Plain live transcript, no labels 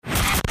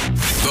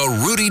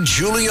The Rudy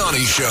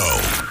Giuliani Show.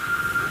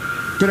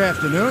 Good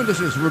afternoon. This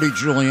is Rudy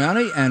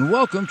Giuliani, and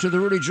welcome to the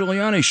Rudy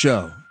Giuliani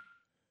Show.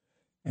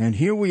 And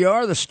here we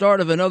are, the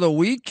start of another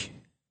week.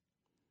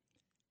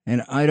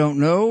 And I don't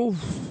know.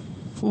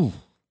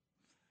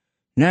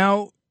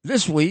 Now,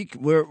 this week,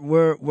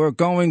 we're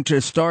going to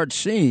start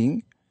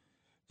seeing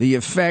the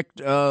effect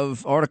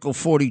of Article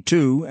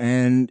 42,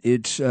 and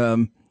it's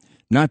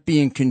not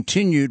being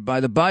continued by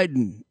the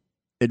Biden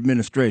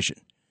administration.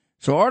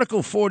 So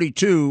Article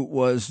 42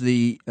 was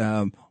the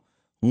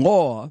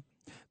law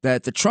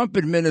that the Trump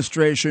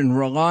administration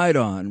relied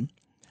on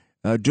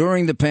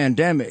during the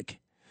pandemic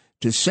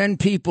to send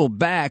people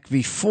back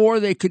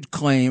before they could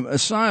claim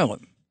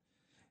asylum.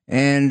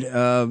 And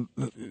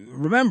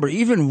remember,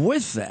 even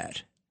with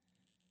that,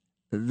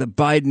 the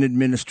Biden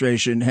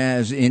administration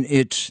has, in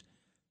its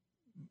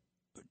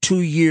 2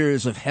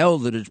 years of hell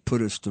that it's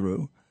put us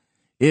through,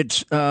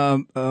 it's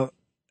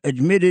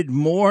admitted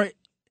more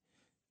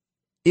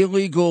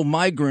illegal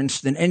migrants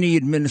than any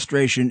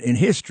administration in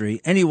history,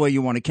 any way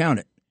you want to count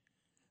it.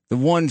 The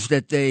ones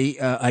that they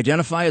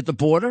identify at the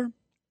border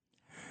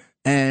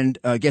and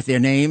get their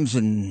names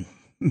and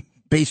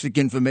basic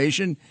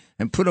information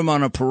and put them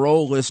on a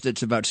parole list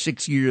that's about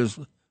 6 years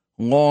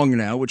long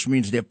now, which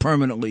means they're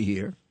permanently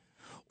here.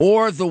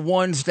 Or the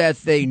ones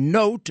that they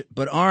note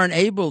but aren't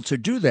able to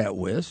do that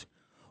with,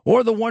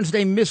 or the ones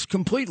they miss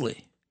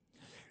completely.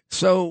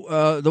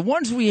 So the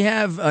ones we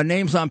have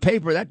names on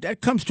paper,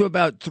 that comes to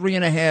about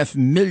 3.5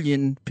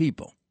 million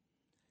people.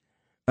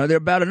 There are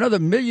about another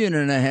 1.5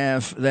 million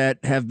that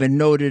have been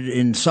noted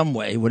in some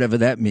way, whatever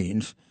that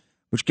means,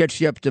 which gets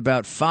you up to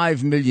about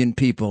 5 million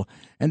people.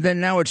 And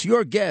then now it's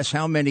your guess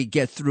how many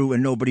get through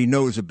and nobody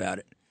knows about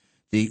it.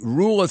 The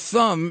rule of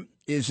thumb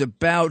is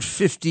about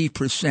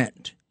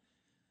 50%.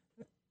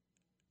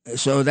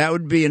 So that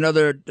would be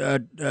another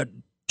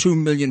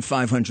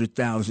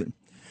 2,500,000.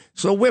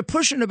 So we're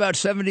pushing about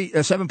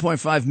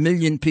 7.5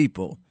 million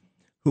people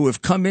who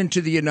have come into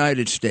the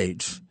United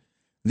States.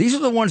 These are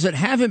the ones that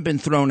haven't been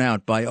thrown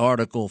out by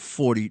Article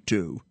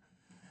 42.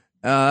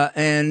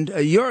 And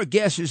your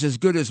guess is as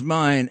good as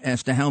mine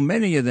as to how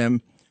many of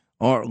them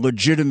are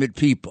legitimate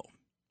people.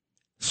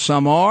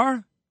 Some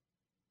are.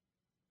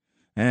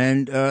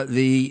 And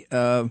the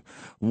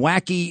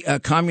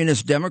wacky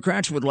communist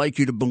Democrats would like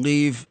you to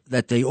believe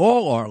that they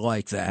all are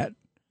like that.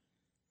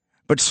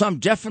 But some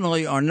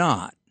definitely are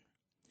not.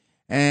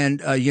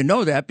 And you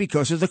know that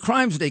because of the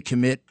crimes they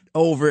commit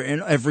over and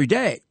every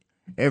day.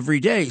 Every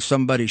day,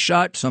 somebody's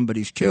shot,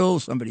 somebody's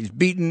killed, somebody's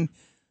beaten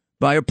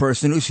by a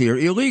person who's here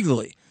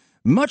illegally.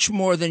 Much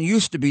more than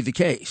used to be the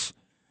case.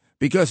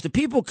 Because the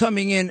people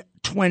coming in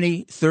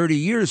 20, 30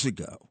 years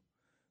ago,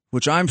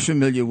 which I'm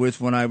familiar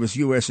with when I was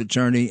U.S.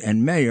 attorney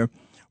and mayor,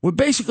 were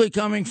basically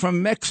coming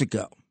from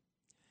Mexico.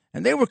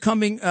 And they were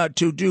coming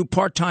to do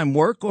part-time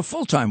work or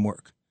full-time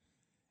work.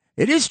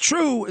 It is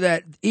true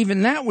that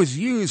even that was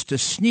used to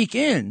sneak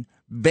in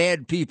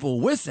bad people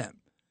with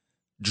them.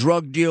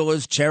 Drug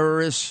dealers,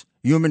 terrorists,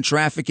 human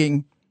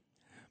trafficking.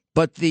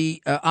 But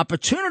the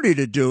opportunity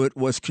to do it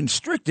was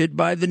constricted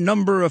by the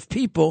number of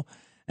people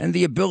and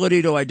the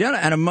ability to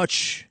identify, and a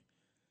much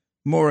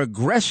more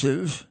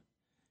aggressive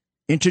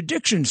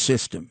interdiction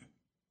system.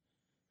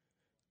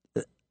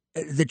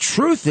 The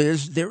truth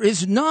is, there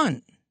is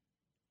none.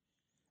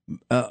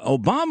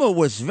 Obama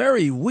was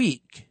very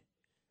weak,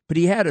 but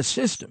he had a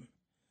system.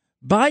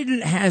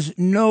 Biden has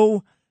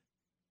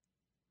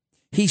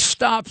he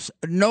stops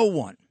no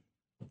one.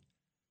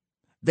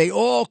 They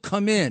all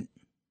come in.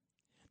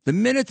 The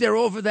minute they're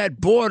over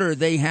that border,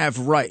 they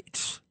have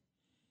rights.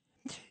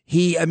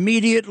 He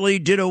immediately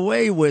did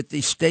away with the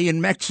Stay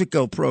in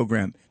Mexico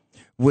program,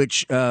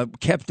 which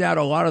kept out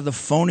a lot of the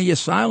phony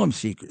asylum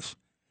seekers.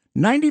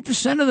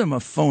 90% of them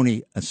are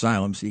phony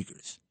asylum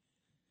seekers.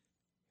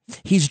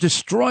 He's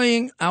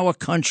destroying our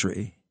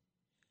country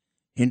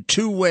in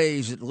 2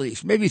 ways at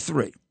least, maybe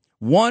 3.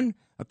 One,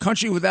 a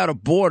country without a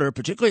border,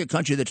 particularly a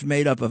country that's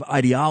made up of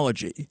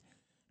ideology,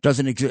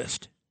 doesn't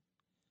exist.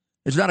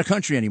 It's not a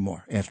country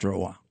anymore after a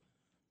while.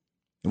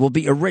 It will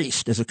be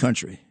erased as a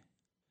country.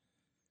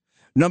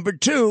 Number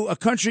 2, a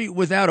country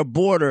without a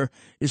border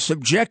is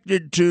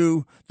subjected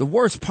to the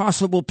worst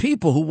possible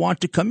people who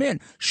want to come in.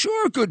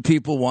 Sure, good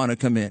people want to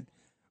come in,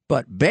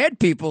 but bad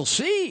people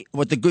see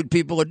what the good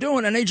people are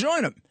doing and they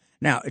join them.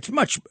 Now, it's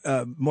much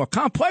more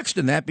complex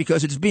than that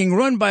because it's being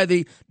run by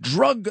the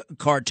drug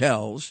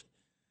cartels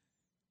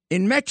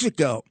in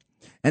Mexico,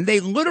 and they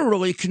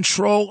literally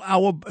control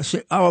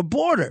our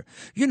border.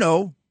 You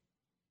know,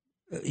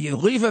 you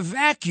leave a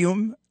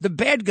vacuum, the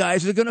bad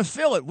guys are going to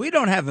fill it. We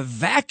don't have a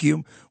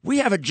vacuum. We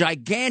have a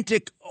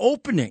gigantic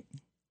opening.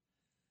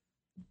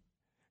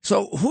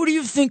 So who do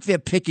you think they're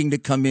picking to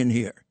come in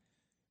here?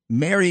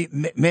 Mary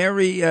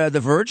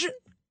the Virgin?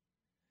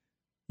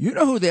 You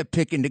know who they're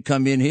picking to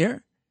come in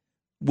here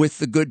with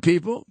the good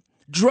people?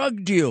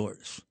 Drug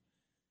dealers,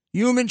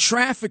 human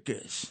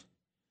traffickers,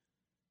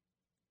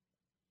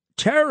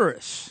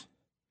 terrorists,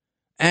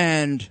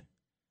 and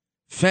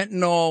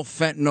fentanyl.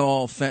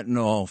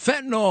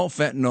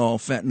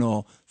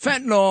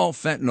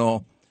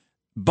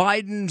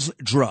 Biden's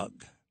drug.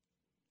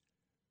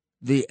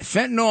 The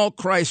fentanyl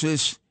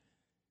crisis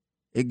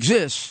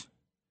exists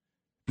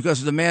because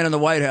of the man in the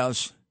White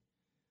House.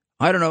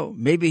 I don't know,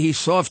 maybe he's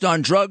soft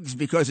on drugs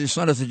because his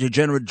son is a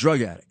degenerate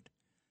drug addict.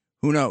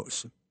 Who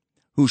knows?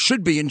 Who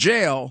should be in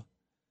jail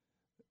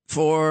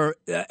for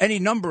any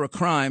number of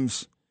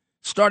crimes,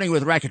 starting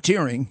with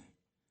racketeering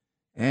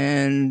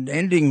and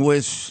ending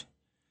with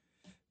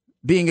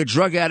being a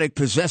drug addict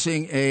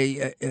possessing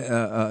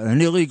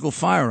an illegal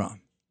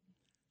firearm,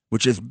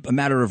 which is a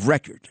matter of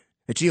record.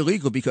 It's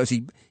illegal because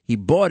he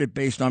bought it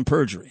based on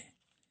perjury.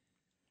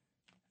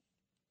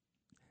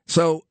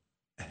 So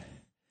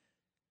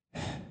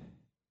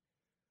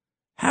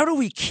how do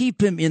we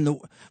keep him in the...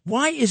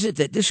 Why is it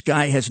that this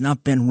guy has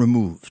not been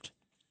removed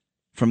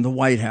from the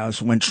White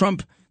House when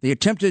they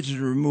attempted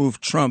to remove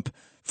Trump?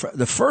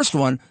 The first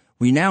one,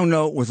 we now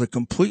know, was a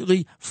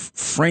completely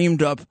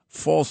framed up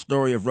false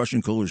story of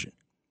Russian collusion.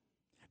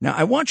 Now,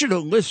 I want you to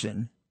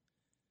listen.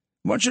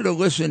 I want you to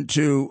listen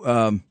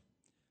to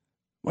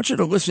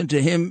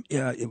him.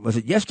 Was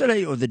it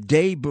yesterday or the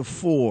day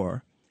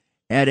before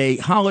at a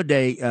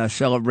holiday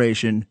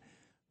celebration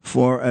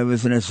it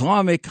was an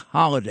Islamic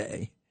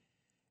holiday.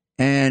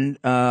 And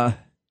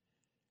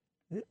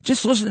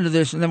just listen to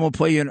this, and then we'll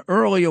play you an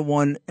earlier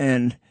one,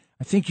 and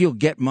I think you'll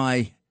get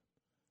my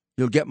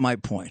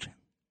point.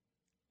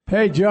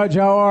 Hey, Judge,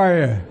 how are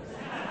you?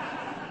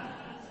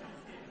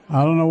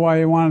 I don't know why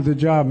you wanted the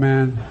job,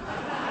 man.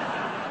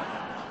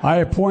 I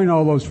appoint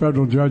all those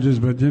federal judges,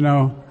 but,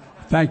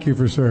 thank you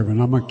for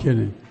serving. I'm not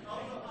kidding.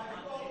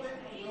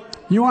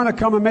 You want to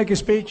come and make a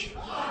speech?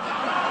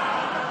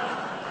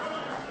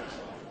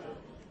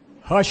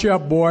 Hush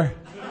up, boy.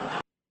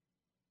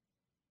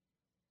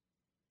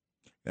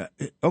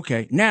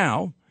 Okay,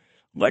 now,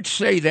 let's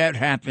say that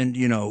happened,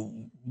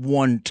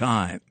 one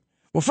time.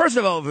 Well, first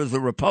of all, if it was a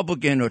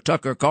Republican or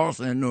Tucker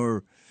Carlson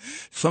or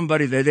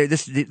somebody,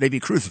 they'd be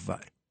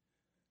crucified.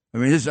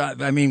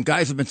 I mean,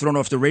 guys have been thrown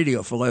off the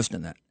radio for less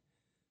than that,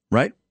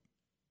 right?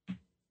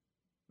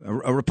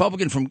 A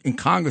Republican in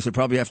Congress would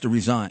probably have to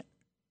resign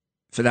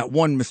for that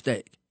one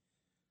mistake.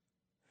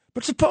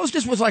 But suppose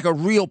this was like a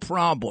real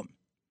problem.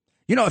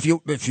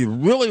 If you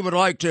really would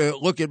like to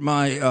look at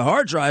my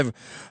hard drive,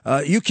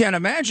 you can't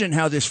imagine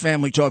how this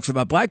family talks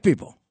about black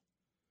people.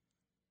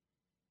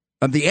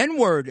 The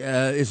N-word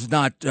is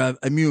not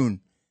immune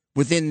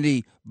within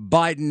the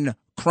Biden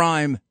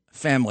crime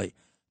family,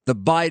 the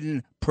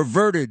Biden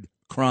perverted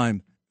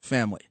crime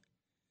family.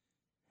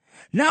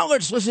 Now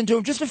let's listen to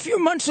him just a few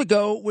months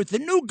ago with the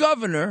new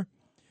governor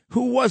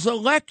who was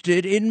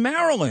elected in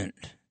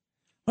Maryland.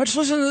 Let's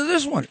listen to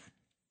this one.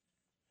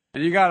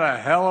 And you got a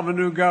hell of a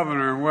new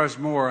governor in Wes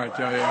Moore, I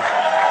tell you.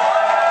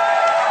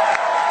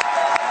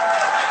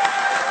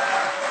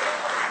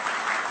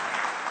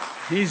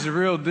 He's the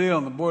real deal,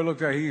 and the boy looked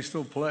like he can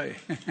still play.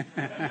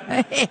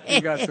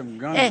 He got some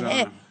guns on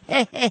him.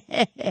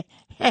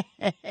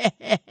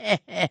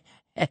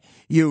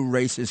 You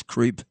racist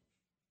creep.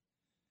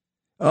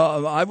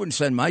 I wouldn't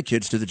send my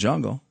kids to the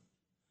jungle.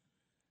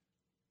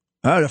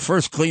 The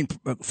first clean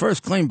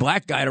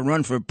black guy to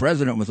run for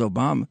president was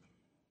Obama.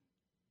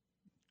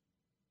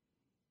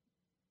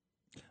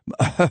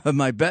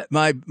 My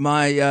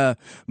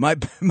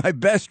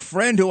best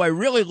friend, who I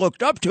really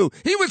looked up to,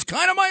 he was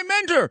kind of my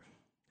mentor,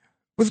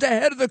 was the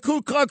head of the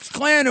Ku Klux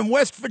Klan in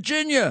West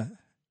Virginia.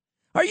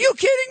 Are you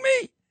kidding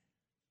me?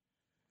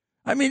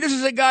 I mean, this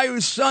is a guy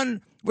whose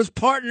son was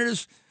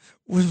partners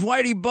with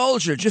Whitey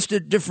Bulger, just a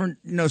different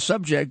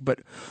subject. But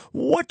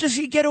what does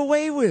he get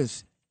away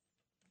with?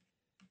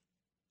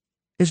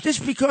 Is this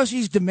because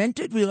he's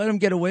demented? We let him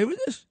get away with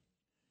this?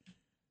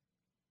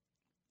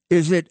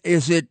 Is it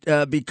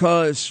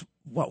because,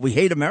 we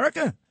hate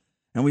America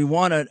and we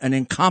want an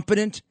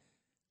incompetent,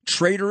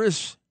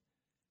 traitorous,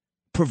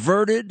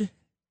 perverted,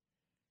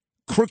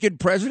 crooked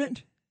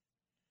president?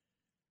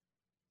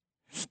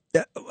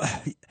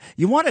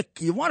 You want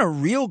a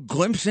real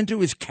glimpse into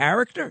his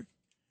character?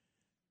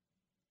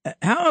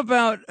 How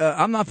about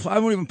I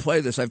won't even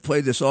play this. I've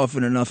played this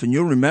often enough, and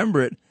you'll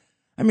remember it.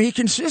 I mean, he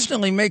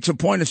consistently makes a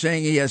point of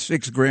saying he has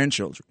 6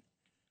 grandchildren.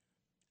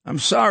 I'm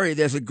sorry,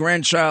 there's a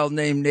grandchild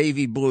named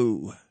Navy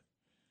Blue.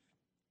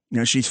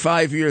 She's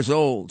 5 years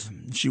old.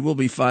 She will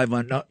be 5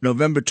 on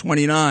November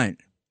 29.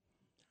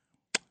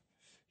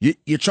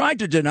 You tried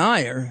to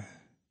deny her.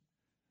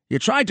 You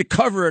tried to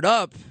cover it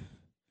up.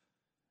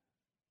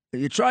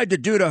 You tried to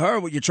do to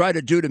her what you tried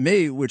to do to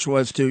me, which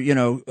was to,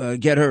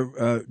 get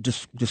her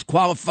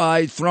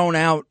disqualified, thrown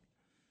out,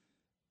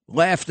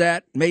 laughed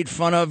at, made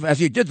fun of,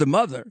 as you did the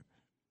mother.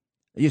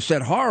 You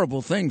said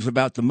horrible things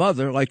about the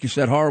mother, like you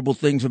said horrible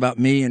things about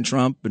me and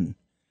Trump. And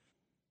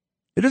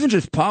it isn't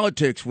just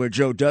politics where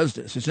Joe does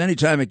this. It's any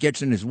time it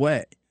gets in his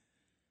way.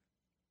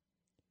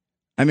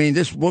 I mean,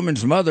 this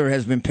woman's mother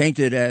has been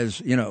painted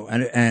as,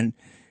 and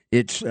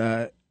it's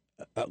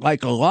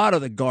like a lot of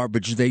the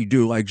garbage they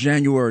do, like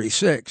January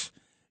 6th.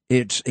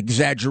 It's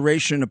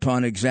exaggeration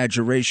upon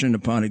exaggeration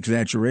upon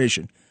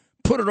exaggeration.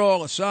 Put it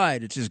all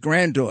aside. It's his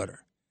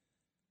granddaughter.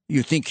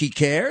 You think he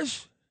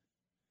cares?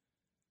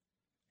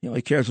 He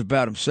only cares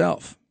about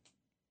himself.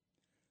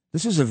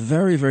 This is a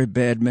very, very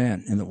bad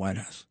man in the White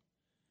House.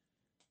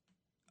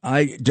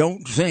 I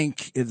don't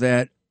think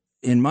that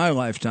in my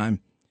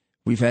lifetime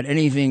we've had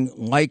anything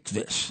like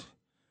this.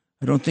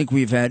 I don't think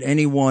we've had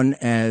anyone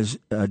as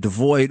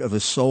devoid of a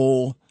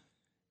soul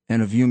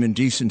and of human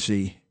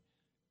decency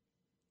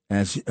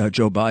as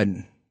Joe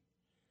Biden,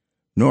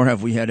 nor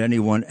have we had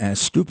anyone as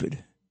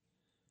stupid,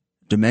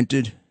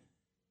 demented,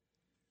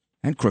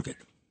 and crooked.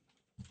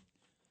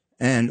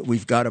 And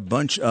we've got a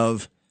bunch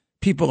of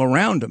people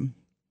around him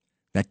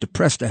that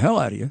depress the hell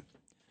out of you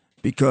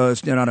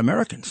because they're not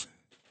Americans.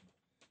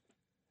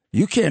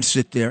 You can't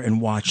sit there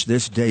and watch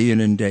this day in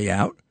and day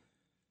out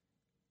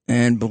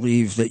and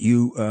believe that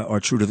you are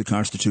true to the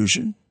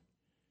Constitution.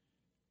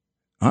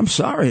 I'm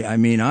sorry. I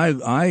mean,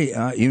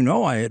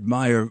 I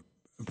admire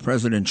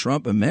President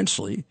Trump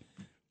immensely,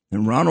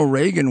 and Ronald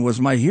Reagan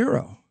was my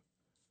hero.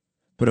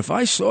 But if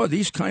I saw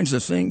these kinds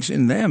of things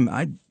in them,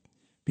 I'd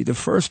be the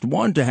first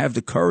one to have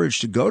the courage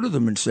to go to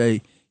them and say,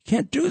 you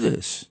can't do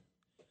this.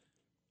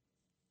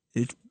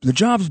 The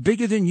job's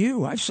bigger than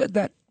you. I've said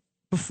that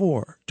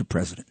before to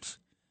presidents.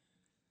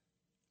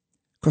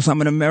 Because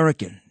I'm an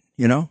American,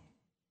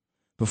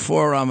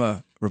 before I'm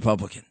a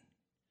Republican.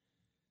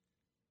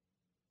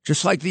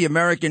 Just like the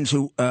Americans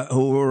who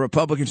were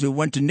Republicans who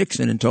went to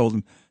Nixon and told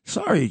him,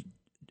 sorry,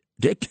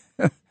 Dick,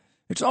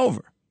 it's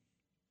over.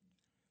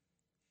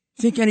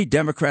 Think any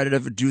Democrat would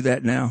ever do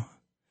that now?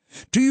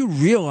 Do you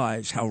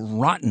realize how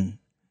rotten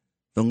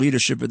the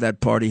leadership of that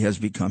party has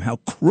become, how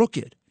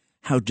crooked,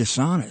 how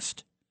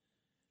dishonest?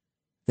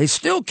 They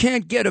still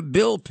can't get a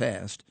bill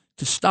passed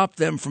to stop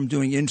them from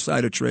doing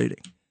insider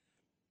trading.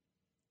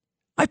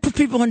 I put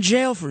people in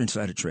jail for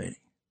insider trading.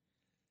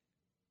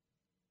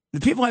 The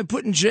people I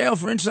put in jail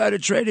for insider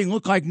trading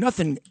look like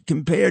nothing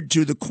compared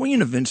to the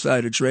queen of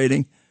insider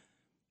trading,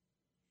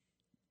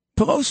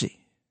 Pelosi.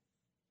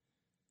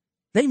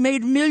 They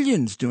made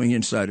millions doing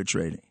insider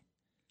trading.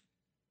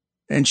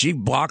 And she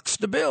blocks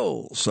the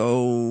bill,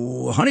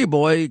 so Honey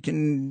Boy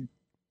can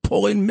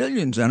pull in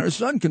millions and her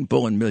son can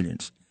pull in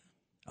millions.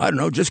 I don't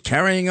know, just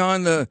carrying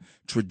on the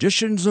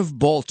traditions of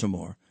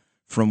Baltimore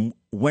from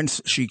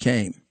whence she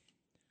came.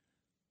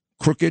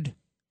 Crooked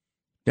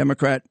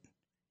Democrat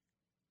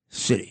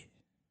city,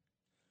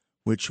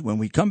 which when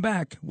we come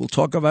back, we'll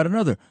talk about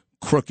another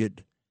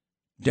crooked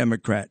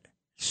Democrat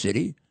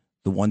city,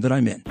 the one that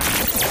I'm in.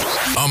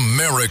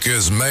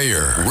 America's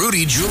Mayor,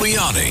 Rudy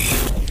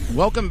Giuliani.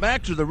 Welcome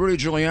back to the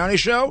Rudy Giuliani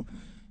Show.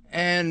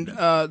 And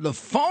the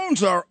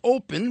phones are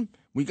open.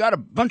 We got a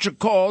bunch of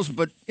calls,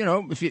 but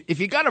if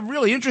you got a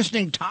really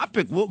interesting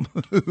topic, we'll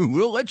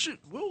let you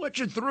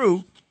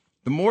through.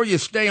 The more you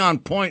stay on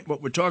point,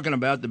 what we're talking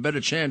about, the better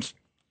chance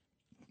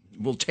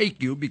we'll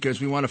take you because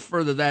we want to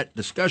further that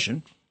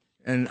discussion.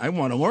 And I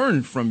want to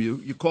learn from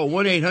you. You call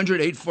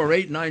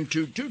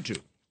 1-800-848-9222.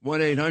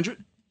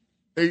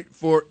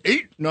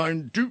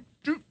 1-800-848-9222.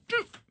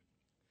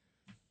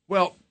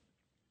 Well,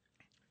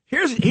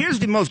 here's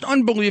the most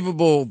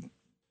unbelievable,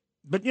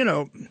 but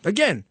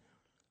again,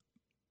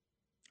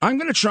 I'm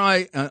going to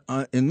try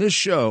in this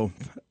show,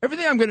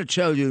 everything I'm going to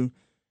tell you,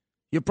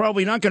 you're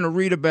probably not going to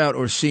read about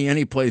or see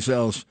anyplace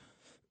else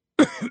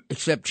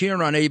except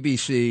here on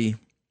ABC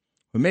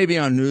or maybe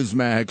on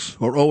Newsmax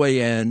or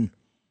OAN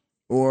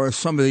or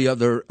some of the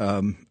other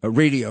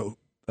radio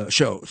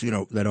shows,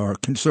 that are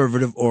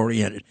conservative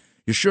oriented.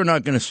 You're sure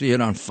not going to see it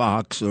on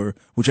Fox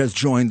which has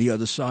joined the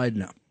other side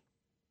now.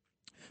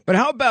 But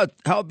how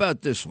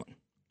about this one?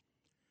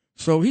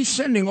 So he's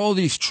sending all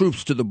these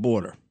troops to the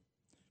border,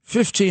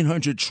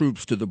 1,500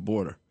 troops to the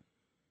border.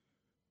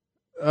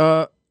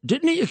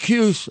 Didn't he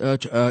accuse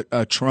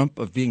Trump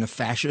of being a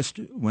fascist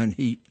when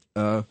he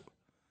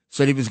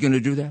said he was going to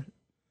do that?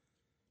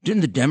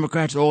 Didn't the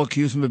Democrats all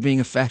accuse him of being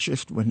a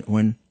fascist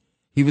when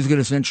he was going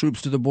to send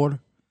troops to the border?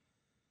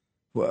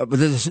 Well, but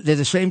they're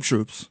the same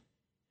troops.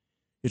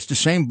 It's the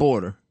same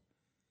border.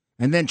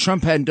 And then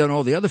Trump hadn't done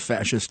all the other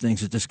fascist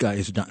things that this guy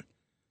has done.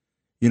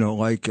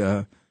 Like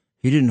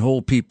he didn't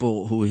hold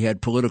people who he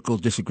had political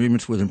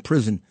disagreements with in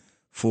prison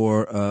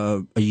for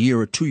a year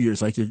or 2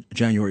 years, like the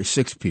January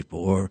 6th people,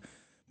 or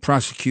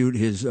prosecute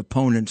his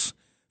opponents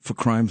for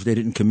crimes they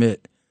didn't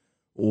commit,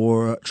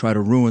 or try to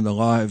ruin the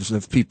lives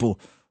of people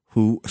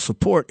who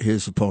support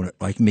his opponent,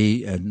 like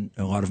me and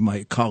a lot of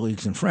my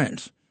colleagues and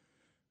friends.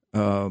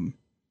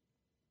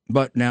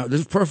 But now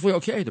this is perfectly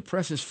okay. The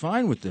press is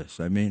fine with this.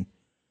 I mean,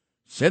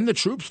 send the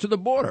troops to the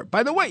border.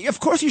 By the way, of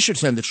course you should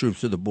send the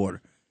troops to the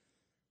border.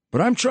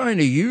 But I'm trying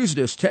to use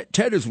this.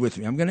 Ted is with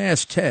me. I'm going to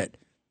ask Ted,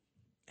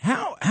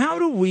 how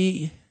do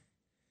we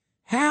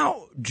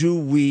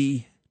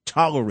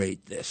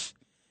tolerate this?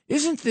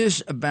 Isn't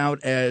this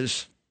about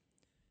as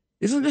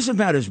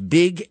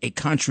big a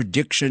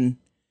contradiction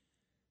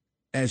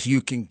as you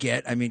can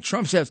get? I mean,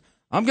 Trump says,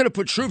 I'm going to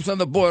put troops on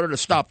the border to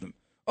stop them.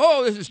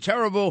 Oh, this is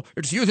terrible.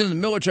 It's using the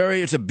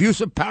military. It's abuse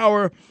of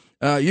power.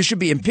 You should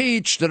be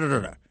impeached. Da, da, da,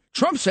 da.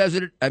 Trump says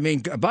it. I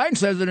mean, Biden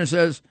says it and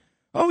says,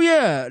 oh,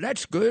 yeah,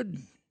 that's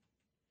good.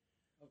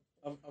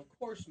 Of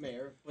course,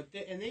 Mayor,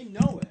 and they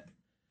know it.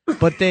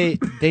 But they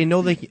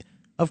know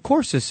Of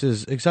course, this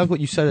is exactly what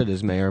you said it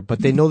is, Mayor, but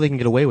they know they can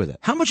get away with it.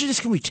 How much of this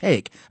can we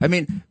take? I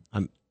mean,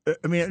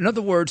 in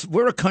other words,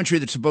 we're a country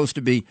that's supposed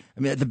to be,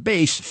 at the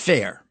base,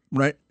 fair,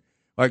 right?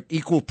 Like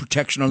equal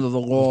protection under the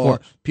law.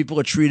 People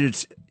are treated.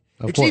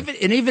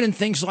 Even in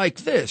things like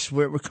this,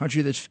 we're a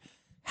country that's.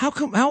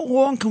 How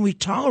long can we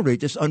tolerate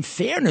this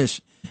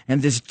unfairness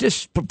and this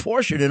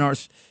disproportion in our?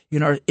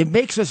 It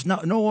makes us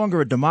no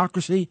longer a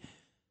democracy.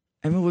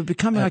 I mean, we're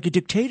becoming like a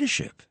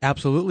dictatorship.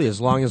 Absolutely, as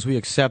long as we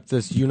accept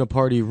this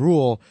uniparty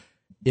rule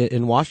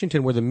in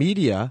Washington, where the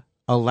media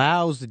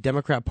allows the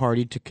Democrat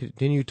Party to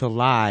continue to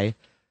lie,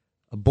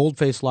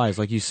 bold-faced lies,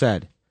 like you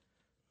said.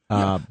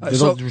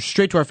 They'll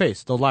straight to our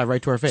face. They'll lie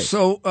right to our face.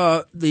 So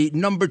the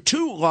number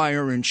 2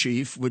 liar in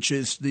chief, which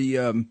is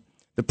the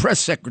press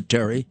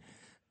secretary,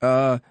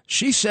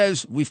 she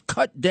says we've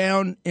cut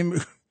down illegal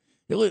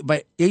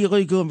by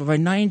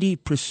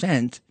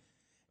 90%.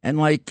 And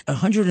like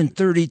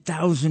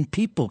 130,000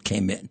 people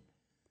came in.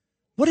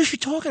 What is she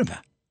talking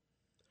about?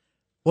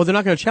 Well, they're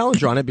not going to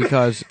challenge her on it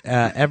because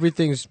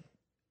everything's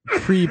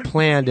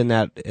pre-planned in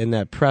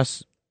those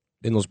press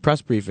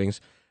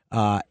briefings,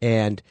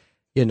 and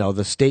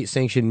the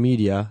state-sanctioned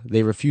media,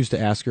 they refuse to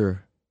ask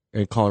her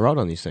and call her out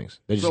on these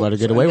things. They just let her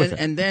get away with it.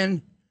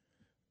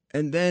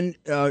 And then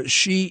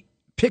she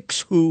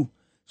picks who.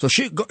 So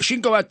she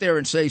can go out there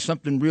and say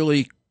something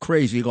really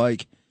crazy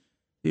like.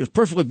 It was a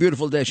perfectly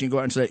beautiful day. She can go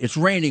out and say, it's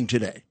raining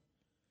today.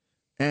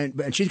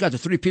 And she's got the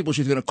 3 people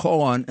she's going to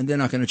call on, and they're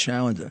not going to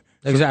challenge her.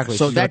 Exactly.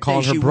 So she's that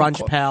calls her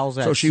brunch pals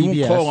at CBS. So she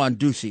won't call on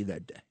Ducey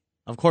that day.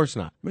 Of course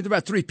not. I mean, there are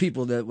about 3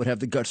 people that would have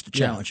the guts to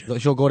challenge her.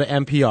 She'll go to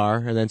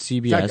NPR and then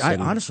CBS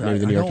honestly, maybe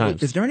the New York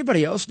Times. Is there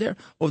anybody else there?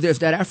 Oh, there's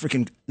that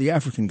the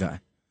African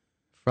guy.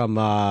 From,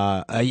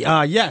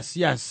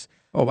 yes.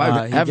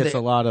 Oh, he gets a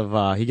lot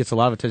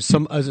of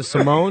attention. Is it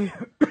Simone?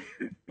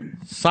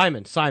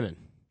 Simon.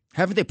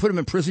 Haven't they put him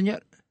in prison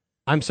yet?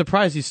 I'm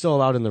surprised he's still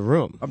allowed in the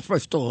room. I'm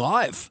surprised he's still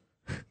alive.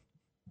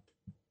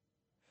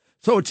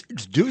 So it's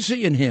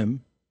Ducey and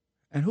him,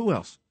 and who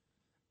else?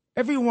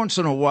 Every once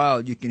in a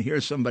while, you can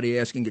hear somebody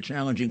asking a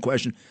challenging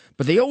question,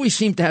 but they always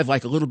seem to have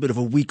like a little bit of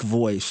a weak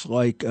voice.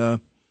 Like, is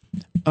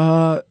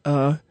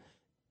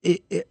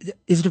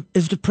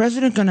the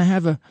president going to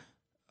have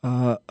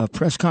a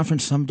press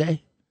conference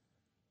someday?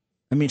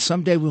 I mean,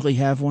 someday will he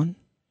have one?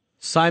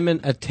 Simon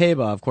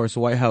Ateba, of course, the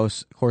White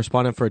House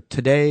correspondent for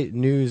Today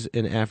News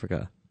in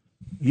Africa.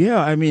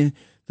 Yeah, I mean,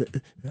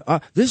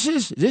 this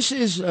is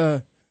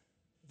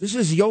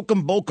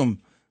Joachim Bolkum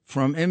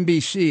from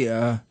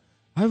NBC.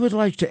 I would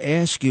like to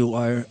ask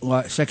you,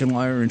 second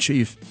liar in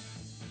chief.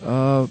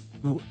 In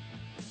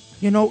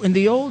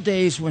the old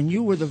days when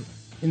you were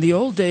in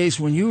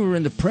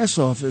the press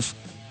office,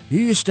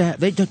 you used to have,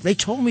 they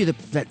told me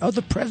that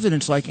other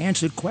presidents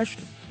answered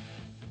questions.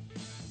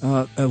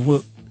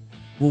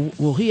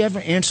 Will he ever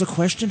answer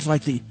questions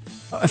like the?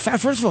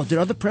 First of all, did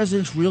other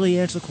presidents really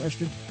answer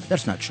questions?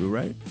 That's not true,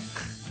 right?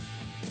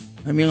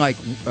 I mean, like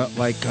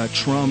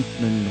Trump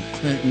and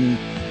Clinton,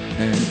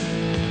 and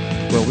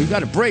well, we've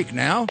got a break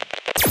now.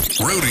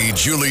 Rudy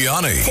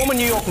Giuliani. Former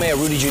New York Mayor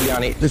Rudy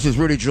Giuliani. This is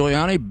Rudy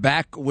Giuliani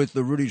back with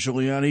the Rudy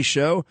Giuliani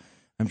Show.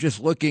 I'm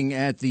just looking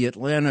at the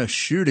Atlanta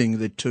shooting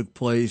that took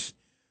place,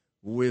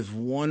 with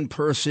 1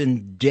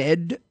 person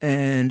dead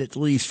and at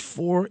least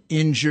 4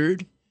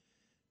 injured.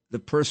 The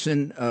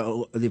person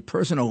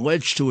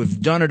alleged to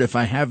have done it, if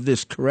I have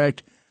this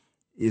correct,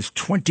 is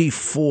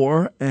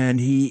 24, and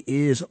he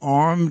is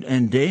armed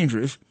and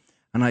dangerous.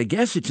 And I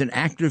guess it's an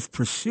active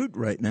pursuit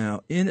right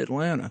now in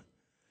Atlanta,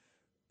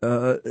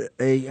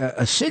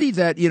 a city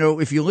that,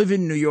 if you live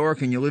in New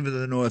York and you live in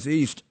the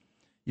Northeast,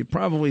 you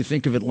probably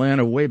think of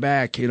Atlanta way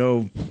back,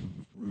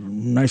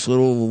 nice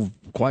little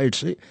quiet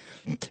city.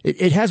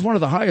 It has one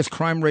of the highest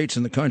crime rates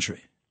in the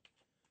country.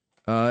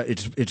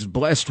 It's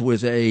blessed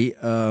with a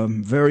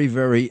very,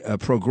 very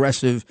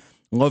progressive,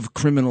 love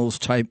criminals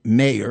type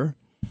mayor,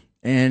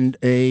 and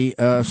a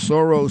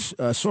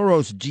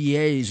Soros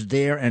DAs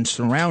there and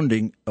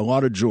surrounding a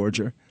lot of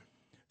Georgia.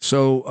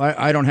 So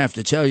I don't have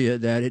to tell you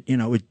that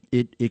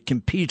it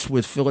competes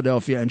with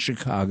Philadelphia and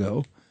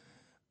Chicago.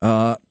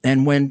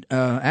 And when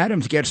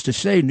Adams gets to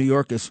say New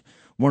York is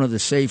one of the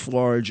safe,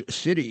 large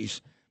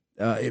cities,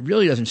 it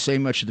really doesn't say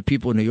much to the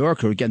people in New York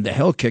who are getting the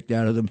hell kicked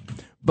out of them.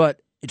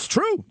 But it's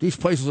true. These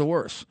places are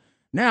worse.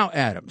 Now,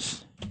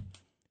 Adams,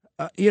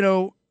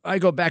 I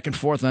go back and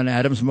forth on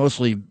Adams,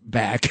 mostly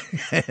back,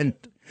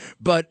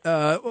 but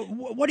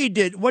what he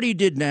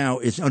did now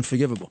is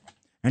unforgivable,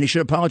 and he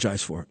should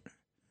apologize for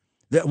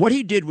it. What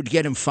he did would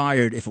get him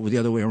fired if it were the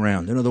other way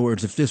around. In other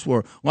words, if this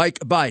were like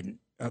Biden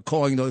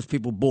calling those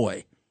people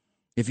boy,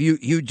 if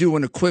you do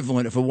an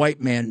equivalent, if a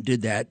white man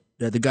did that,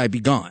 the guy be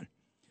gone.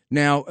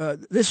 Now,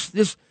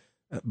 this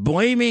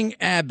blaming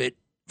Abbott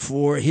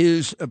for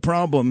his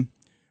problem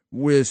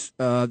with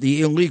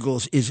the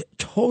illegals is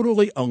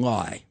totally a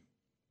lie.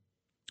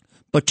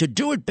 But to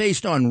do it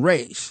based on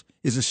race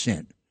is a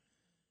sin.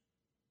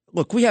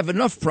 Look, we have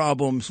enough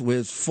problems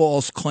with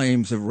false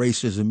claims of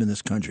racism in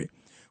this country.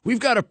 We've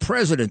got a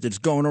president that's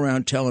going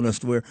around telling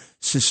us we're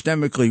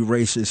systemically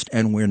racist,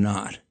 and we're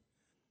not.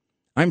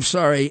 I'm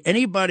sorry,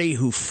 anybody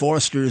who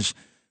fosters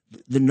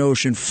the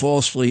notion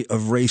falsely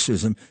of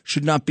racism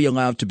should not be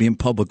allowed to be in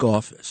public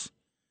office.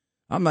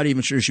 I'm not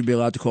even sure he should be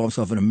allowed to call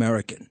himself an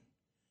American.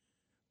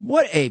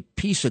 What a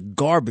piece of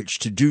garbage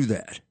to do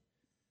that.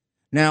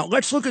 Now,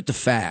 let's look at the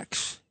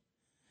facts.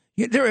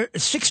 There are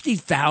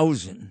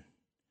 60,000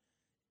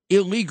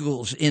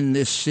 illegals in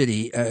this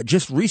city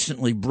just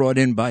recently brought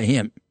in by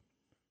him.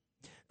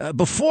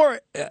 Before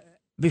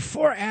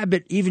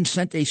Abbott even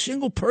sent a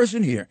single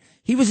person here,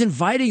 he was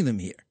inviting them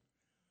here.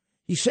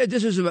 He said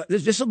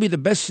this will be the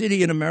best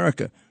city in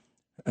America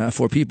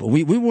for people.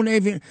 We won't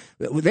even.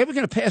 They were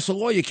going to pass a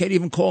law you can't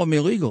even call them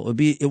illegal.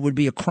 It would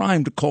be a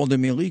crime to call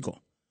them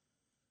illegal.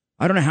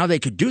 I don't know how they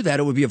could do that.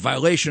 It would be a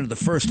violation of the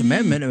First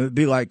Amendment. It would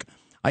be like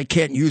I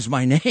can't use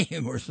my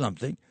name or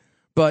something.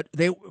 But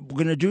they were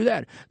going to do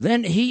that.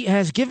 Then he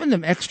has given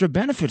them extra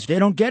benefits they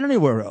don't get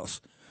anywhere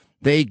else.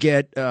 They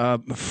get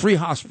free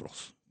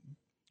hospitals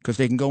because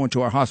they can go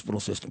into our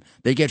hospital system.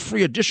 They get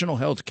free additional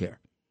health care.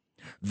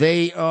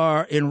 They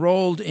are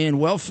enrolled in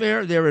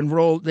welfare. They're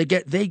enrolled.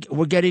 They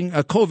were getting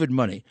COVID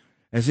money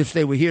as if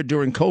they were here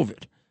during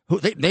COVID.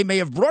 They may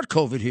have brought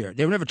COVID here.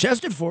 They were never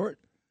tested for it.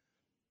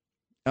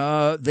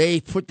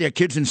 They put their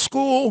kids in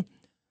school.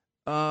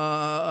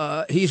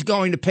 He's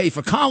going to pay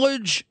for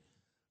college.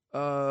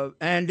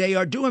 And they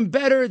are doing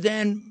better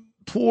than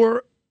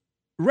poor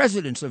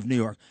residents of New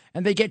York.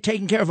 And they get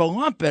taken care of a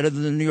lot better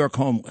than the New York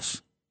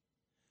homeless.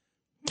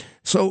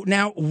 So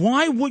now,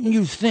 why wouldn't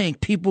you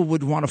think people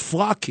would want to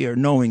flock here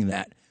knowing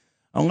that?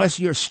 Unless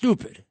you're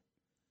stupid,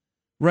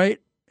 right?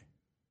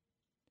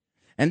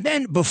 And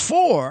then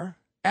before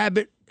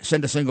Abbott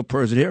sent a single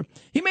person here,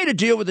 he made a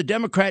deal with the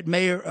Democrat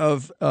mayor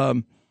of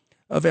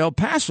El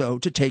Paso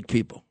to take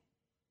people.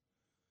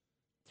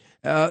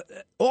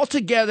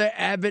 Altogether,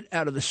 Abbott,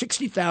 out of the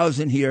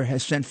 60,000 here,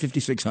 has sent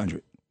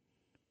 5,600.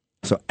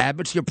 So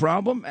Abbott's your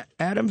problem,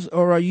 Adams,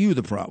 or are you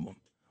the problem?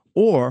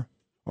 Or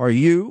are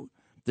you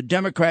the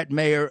Democrat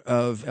mayor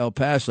of El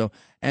Paso?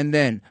 And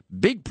then,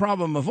 big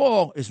problem of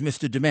all is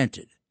Mr.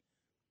 Demented,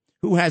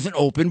 who has an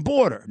open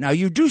border. Now,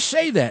 you do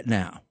say that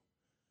now,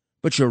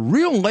 but you're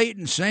real late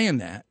in saying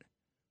that.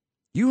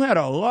 You had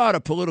a lot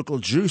of political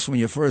juice when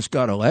you first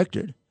got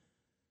elected.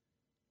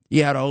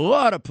 You had a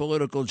lot of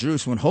political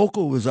juice when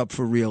Hochul was up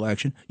for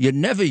re-election. You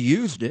never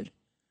used it.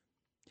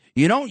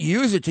 You don't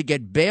use it to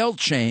get bail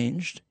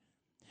changed.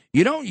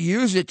 You don't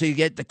use it to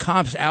get the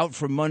cops out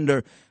from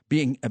under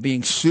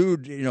being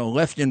sued,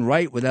 left and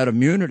right without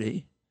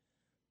immunity.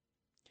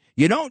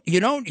 You don't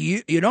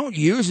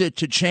use it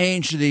to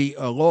change the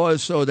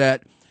laws so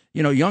that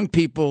young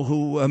people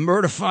who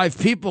murder 5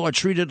 people are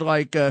treated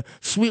like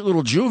sweet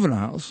little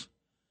juveniles.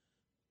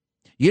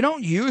 You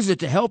don't use it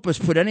to help us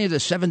put any of the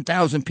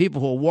 7,000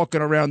 people who are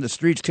walking around the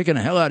streets kicking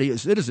the hell out of your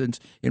citizens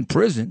in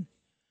prison.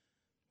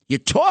 You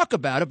talk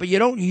about it, but you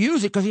don't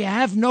use it because you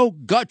have no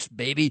guts,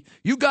 baby.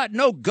 You got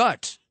no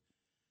guts.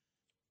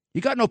 You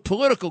got no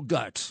political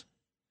guts.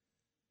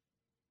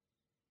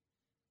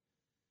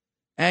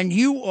 And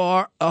you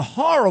are a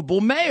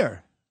horrible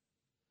mayor.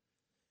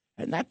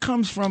 And that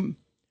comes from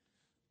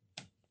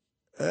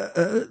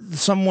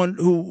someone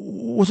who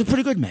was a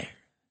pretty good mayor.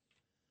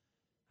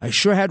 I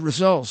sure had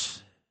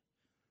results.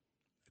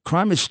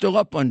 Crime is still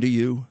up under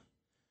you.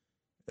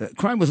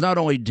 Crime was not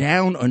only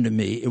down under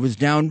me, it was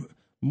down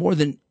more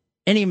than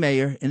any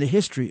mayor in the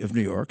history of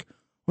New York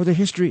or the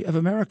history of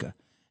America.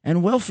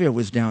 And welfare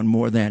was down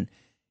more than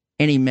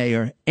any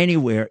mayor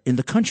anywhere in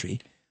the country.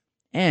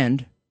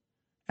 And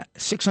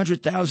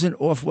 600,000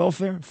 off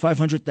welfare,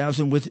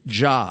 500,000 with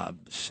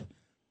jobs.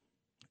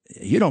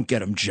 You don't get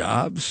them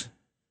jobs.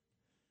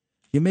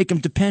 You make them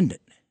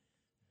dependent.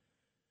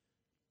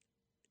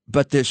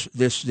 But this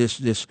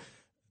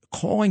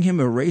calling him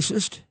a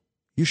racist,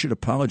 you should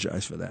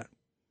apologize for that.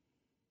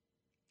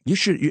 You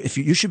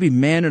should be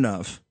man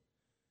enough.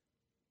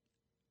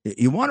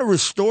 You want to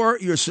restore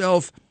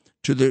yourself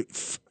to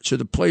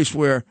the place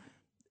where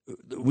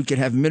we could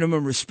have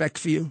minimum respect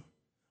for you.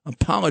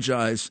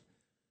 Apologize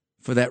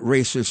for that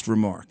racist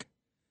remark.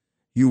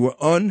 You were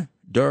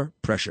under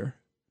pressure.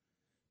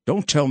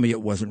 Don't tell me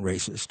it wasn't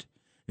racist.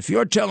 If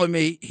you're telling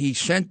me he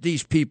sent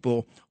these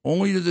people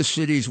only to the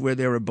cities where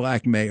there are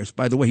black mayors,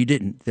 by the way, he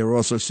didn't. There are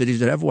also cities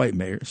that have white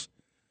mayors.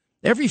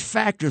 Every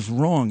fact is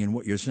wrong in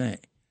what you're saying.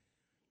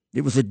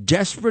 It was a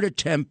desperate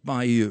attempt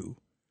by you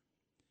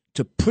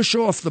to push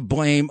off the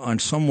blame on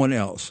someone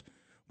else,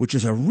 which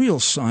is a real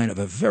sign of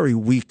a very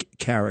weak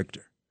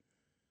character.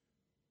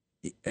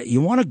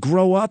 You want to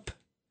grow up?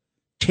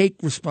 Take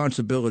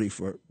responsibility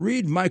for it.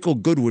 Read Michael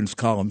Goodwin's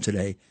column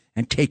today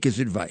and take his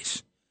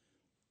advice.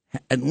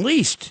 At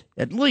least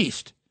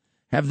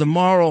have the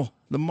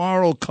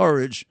moral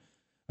courage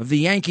of the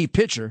Yankee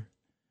pitcher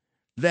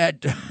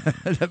that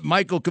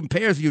Michael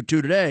compares you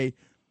to today,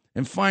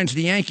 and finds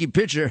the Yankee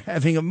pitcher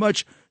having a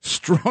much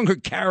stronger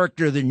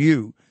character than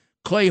you,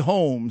 Clay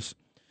Holmes,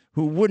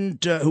 who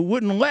wouldn't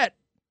let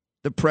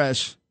the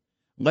press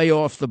lay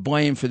off the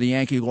blame for the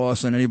Yankee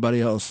loss on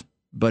anybody else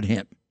but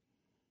him.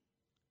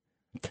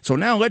 So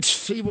now let's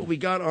see what we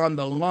got on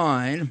the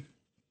line.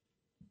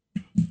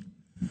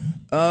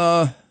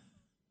 Let's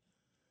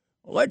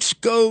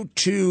go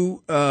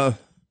to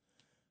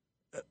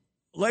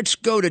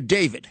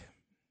David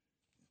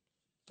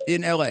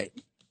in L.A.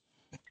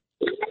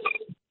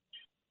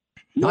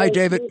 Hi,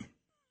 David.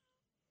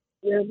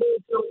 Yeah,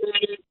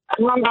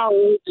 I'm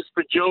outrageous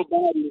for Joe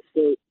Biden.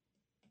 So.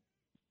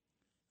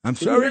 I'm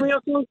Can you hear sorry, me,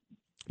 okay?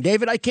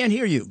 David. I can't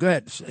hear you. Go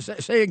ahead.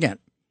 Say again.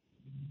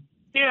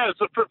 Yeah,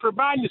 so for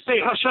Biden to say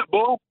 "hush up,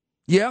 bull,"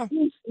 Yeah.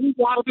 he's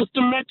out of his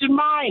demented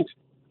mind.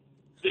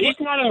 He's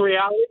not in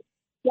reality.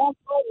 That's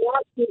all.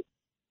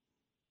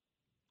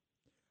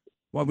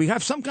 Well, we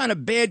have some kind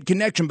of bad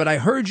connection, but I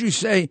heard you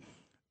say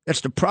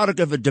that's the product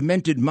of a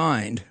demented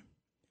mind.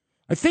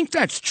 I think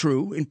that's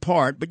true in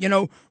part, but,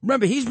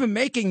 remember, he's been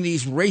making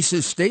these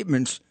racist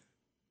statements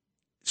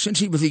since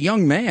he was a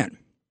young man.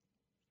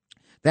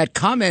 That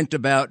comment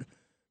about,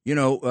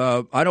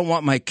 I don't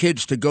want my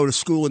kids to go to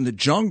school in the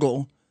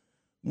jungle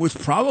was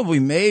probably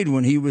made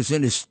when he was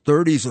in his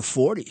 30s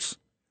or 40s.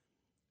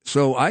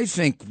 So I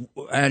think,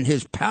 and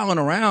his palling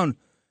around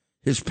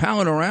with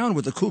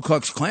the Ku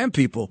Klux Klan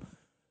people,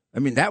 I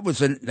mean, that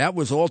was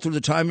all through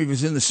the time he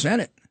was in the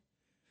Senate.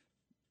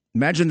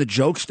 Imagine the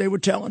jokes they were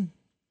telling.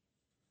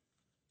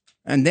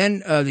 And then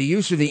the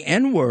use of the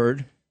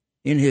N-word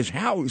in his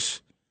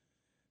house.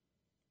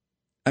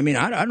 I mean,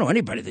 I don't know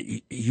anybody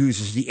that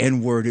uses the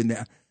N-word in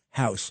their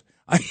house.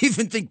 I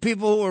even think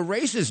people who are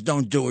racist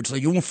don't do it, so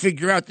you won't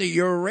figure out that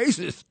you're a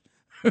racist.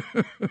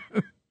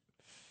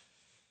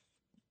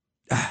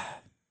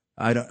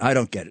 I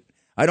don't get it.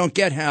 I don't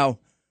get how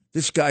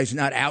this guy's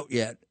not out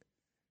yet.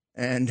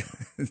 And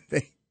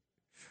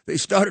they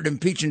started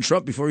impeaching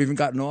Trump before he even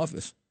got in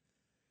office.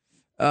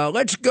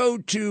 Let's go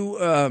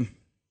to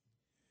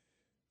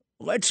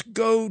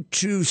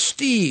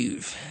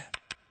Steve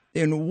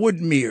in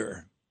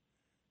Woodmere.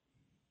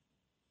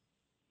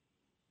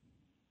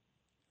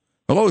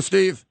 Hello,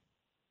 Steve.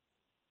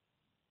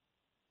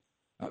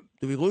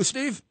 Did we lose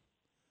Steve?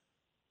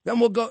 Then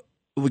we'll go.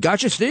 We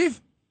got you,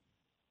 Steve?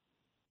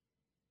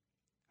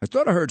 I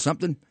thought I heard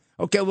something.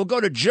 Okay, we'll go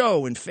to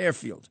Joe in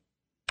Fairfield.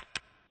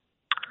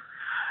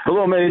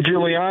 Hello, Mayor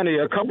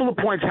Giuliani. A couple of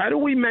points. How do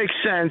we make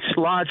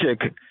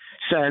logic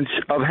sense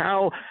of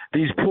how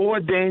these poor,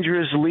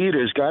 dangerous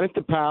leaders got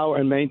into power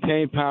and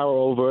maintained power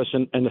over us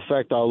and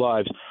affect our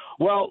lives?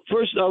 Well,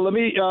 first, let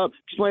me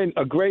explain.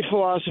 A great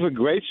philosopher,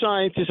 great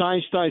scientist,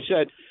 Einstein,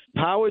 said,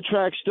 power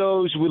attracts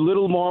those with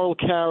little moral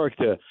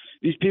character.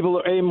 These people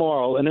are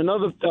amoral. And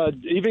another,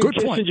 even Good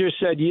Kissinger point.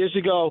 said years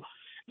ago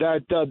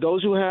that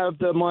those who have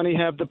the money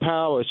have the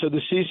power. So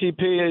the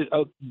CCP,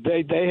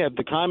 they have,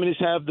 the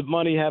communists have the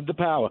money, have the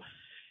power.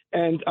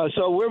 And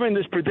so we're in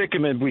this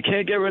predicament. We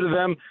can't get rid of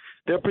them.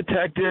 They're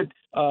protected.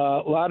 A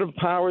lot of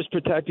power is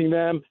protecting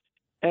them.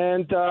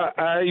 And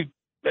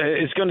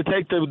it's going to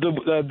take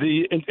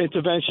the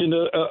intervention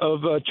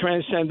of a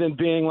transcendent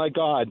being like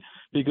God,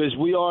 because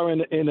we are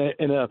in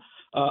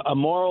a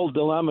moral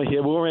dilemma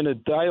here. We're in a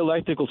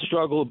dialectical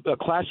struggle, a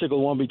classical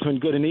one between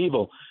good and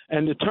evil.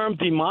 And the term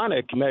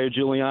demonic, Mayor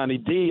Giuliani,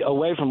 D,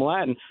 away from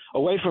Latin,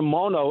 away from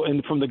mono,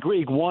 and from the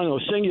Greek, one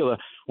or singular.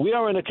 We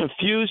are in a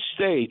confused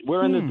state.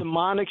 We're in a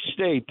demonic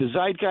state. The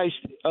zeitgeist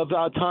of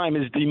our time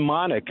is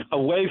demonic,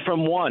 away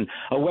from one,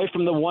 away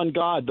from the one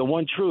God, the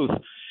one truth.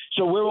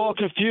 So we're all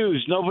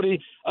confused.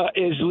 Nobody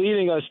is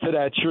leading us to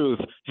that truth.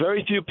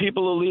 Very few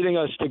people are leading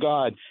us to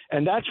God.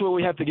 And that's where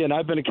we have to get. And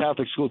I've been a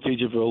Catholic school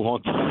teacher for a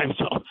long time.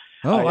 So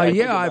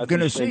I'm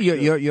going to say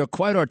you're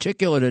quite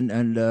articulate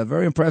and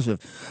very impressive.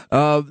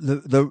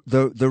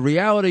 The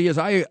reality is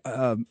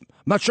I'm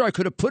not sure I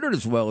could have put it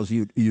as well as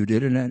you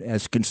did and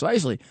as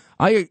concisely.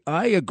 I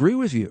agree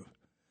with you.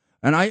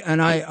 And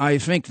I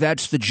think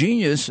that's the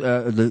genius,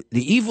 the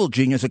evil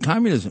genius of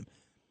communism.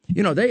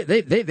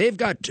 They've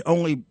got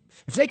only,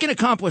 if they can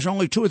accomplish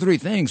only 2 or 3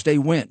 things, they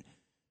win.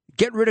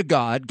 Get rid of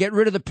God, get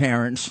rid of the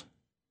parents,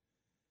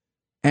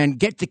 and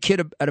get the kid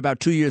at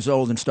about 2 years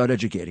old and start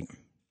educating him.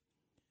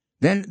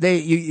 Then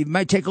it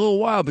might take a little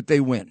while, but they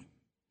win.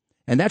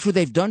 And that's what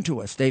they've done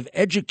to us. They've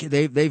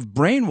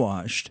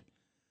brainwashed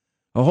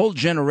a whole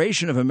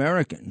generation of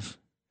Americans.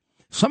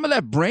 Some of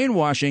that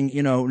brainwashing,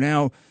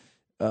 now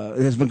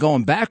has been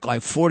going back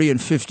like 40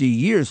 and 50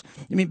 years.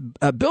 I mean,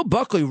 Bill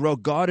Buckley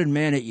wrote God and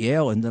Man at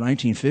Yale in the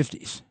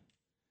 1950s.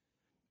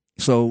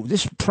 So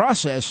this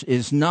process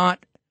is new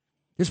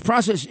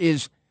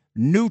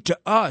to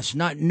us,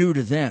 not new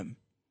to them.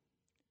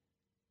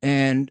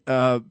 And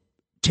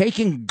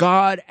taking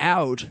God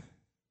out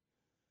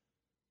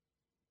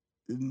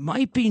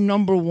might be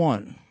number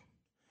one.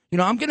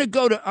 I'm going to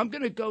go to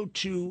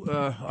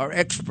our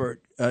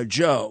expert,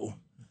 Joe.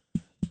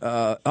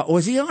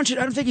 Was he on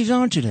today? I don't think he's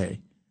on today.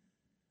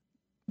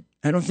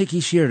 I don't think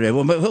he's here today.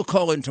 Well, but he'll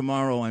call in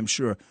tomorrow, I'm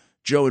sure.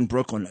 Joe in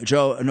Brooklyn.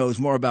 Joe knows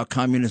more about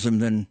communism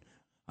than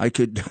I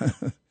could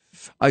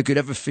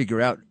ever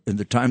figure out in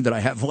the time that I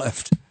have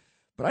left.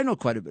 But I know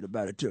quite a bit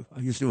about it, too. I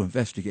used to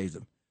investigate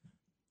them.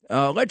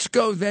 Let's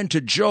go then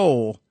to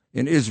Joel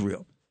in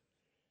Israel.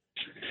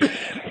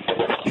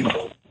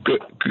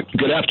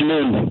 Good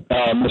afternoon,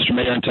 Mr.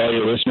 Mayor, and to all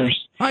your listeners.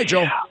 Hi,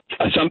 Joel.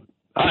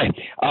 Hi.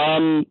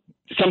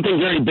 something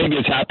very big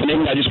is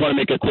happening. I just want to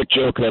make a quick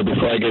joke though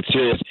before I get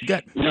serious.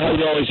 Good. You know how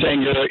you're always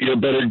saying you're a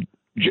better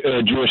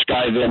Jewish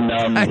guy than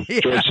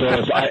George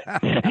Soros.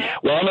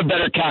 Well, I'm a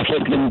better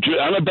Catholic than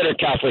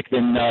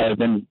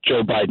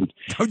Joe Biden.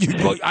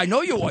 I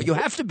know you are. You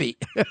have to be.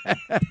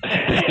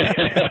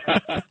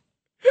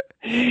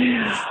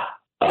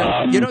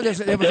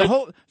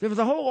 There was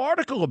a whole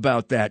article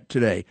about that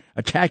today,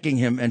 attacking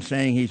him and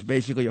saying he's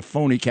basically a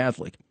phony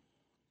Catholic.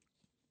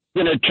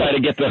 I'm going to try to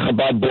get the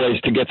Chabad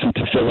boys to get some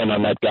tefillin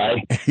on that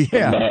guy.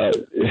 Yeah.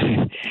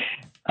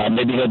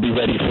 Maybe he'll be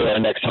ready for our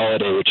next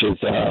holiday, which is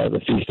the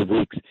Feast of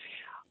Weeks.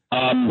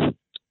 I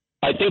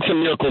think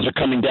some miracles are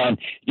coming down.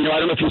 You know, I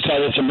don't know if you saw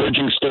this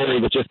emerging story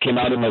that just came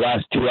out in the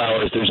last 2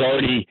 hours. There's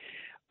already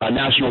a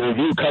National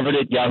Review covered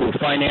it, Yahoo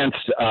Finance,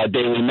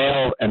 Daily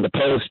Mail, and The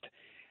Post,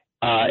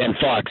 and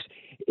Fox.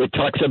 It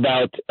talks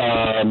about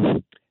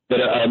that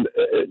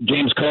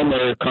James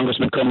Comer,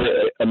 Congressman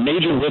Comer, a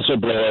major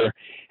whistleblower,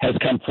 has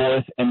come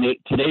forth, and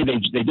today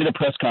they did a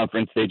press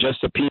conference. They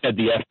just subpoenaed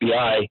the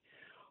FBI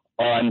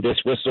on this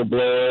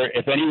whistleblower.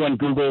 If anyone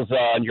Googles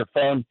on your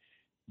phone,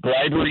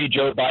 bribery,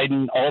 Joe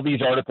Biden, all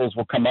these articles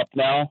will come up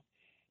now.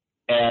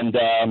 And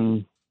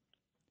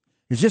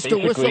is this the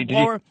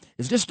whistleblower?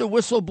 Is this the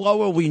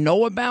whistleblower we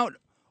know about,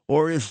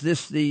 or is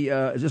this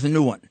is this a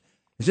new one?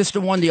 Is this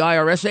the one, the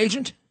IRS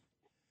agent?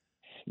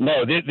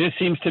 No, this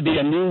seems to be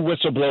a new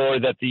whistleblower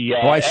that the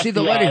I see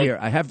the letter here.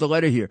 I have the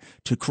letter here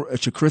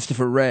to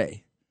Christopher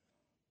Wray.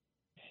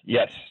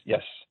 Yes.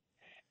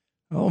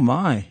 Oh,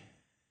 my.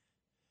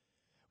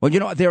 Well, you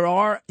know, there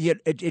are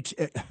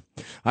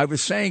I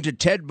was saying to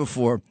Ted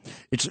before,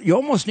 you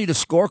almost need a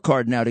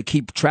scorecard now to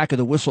keep track of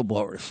the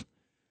whistleblowers.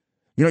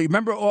 You know, you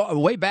remember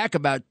way back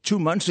about 2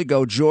 months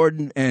ago,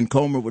 Jordan and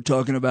Comer were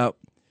talking about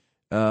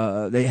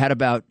they had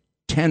about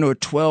 10 or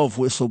 12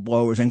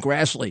 whistleblowers and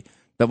Grassley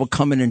that were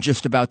coming in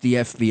just about the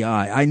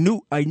FBI.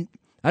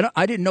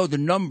 I didn't know the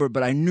number,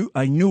 but I knew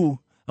a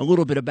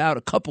little bit about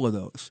a couple of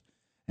those,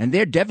 and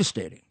they're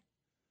devastating.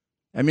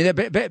 I mean,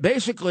 they're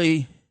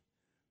basically,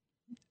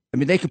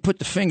 they could put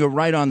the finger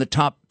right on the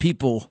top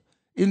people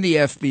in the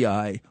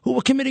FBI who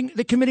are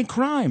committing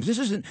crimes. This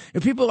isn't.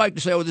 If people like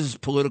to say, "Oh, this is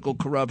political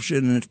corruption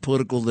and it's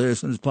political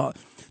this and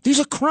these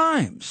are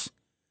crimes."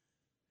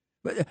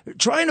 But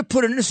trying to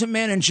put an innocent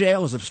man in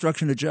jail is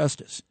obstruction of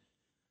justice.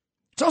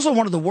 It's also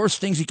one of the worst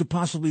things you could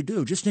possibly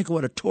do. Just think of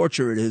what a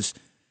torture it is.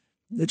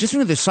 Just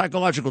think of the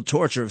psychological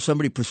torture of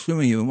somebody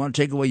pursuing you and want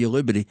to take away your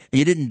liberty, and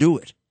you didn't do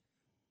it.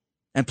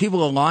 And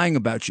people are lying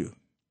about you.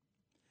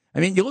 I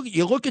mean,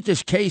 you look at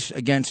this case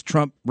against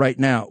Trump right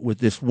now with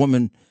this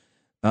woman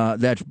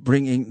that's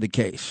bringing the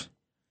case.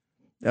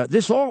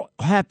 This all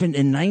happened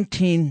in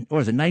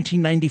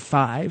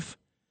 1995,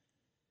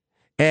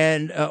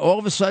 and all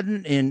of a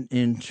sudden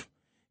in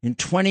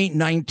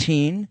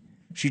 2019.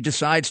 She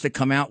decides to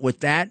come out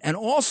with that, and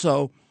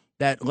also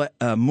that Les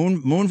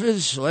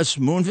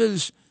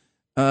Moonves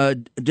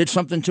did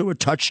something to her,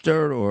 touched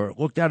her, or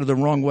looked at her the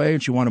wrong way,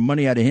 and she wanted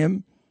money out of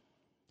him.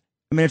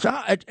 I mean,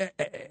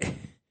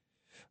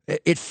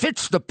 it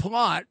fits the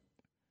plot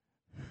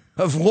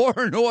of Law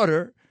and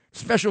Order,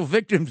 Special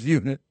Victims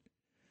Unit,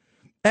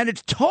 and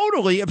it's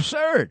totally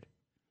absurd.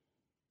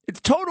 It's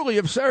totally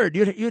absurd.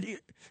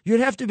 You'd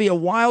have to be a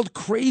wild,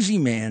 crazy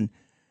man.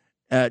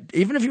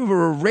 Even if you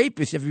were a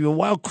rapist, if you were a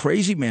wild,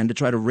 crazy man to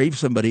try to rape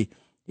somebody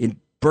in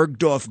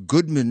Bergdorf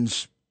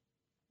Goodman's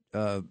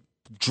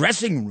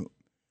dressing room,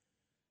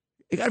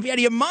 you got to be out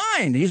of your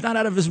mind. He's not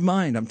out of his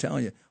mind, I'm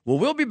telling you. Well,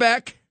 we'll be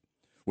back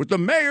with the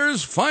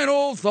mayor's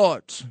final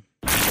thoughts.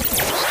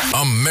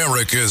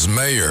 America's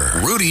Mayor,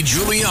 Rudy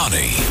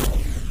Giuliani.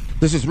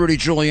 This is Rudy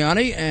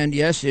Giuliani, and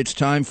yes, it's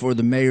time for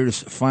the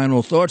mayor's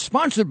final thoughts,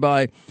 sponsored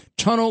by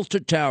Tunnel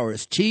to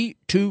Towers,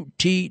 T2T.org.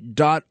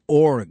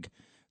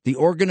 The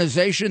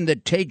organization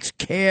that takes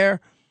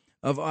care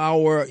of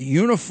our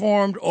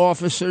uniformed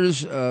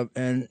officers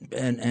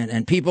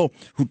and people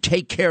who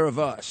take care of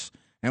us.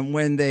 And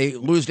when they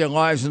lose their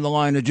lives in the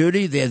line of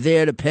duty, they're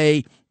there to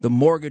pay the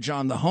mortgage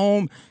on the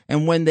home.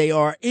 And when they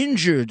are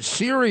injured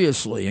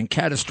seriously and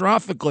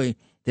catastrophically,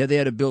 they're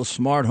there to build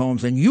smart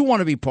homes. And you want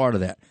to be part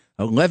of that.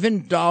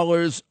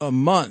 $11 a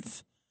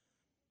month,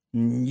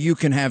 you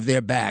can have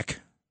their back.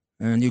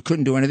 And you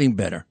couldn't do anything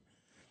better.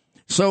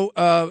 So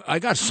I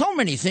got so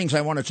many things I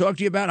want to talk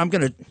to you about. I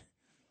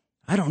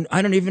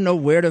don't even know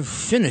where to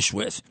finish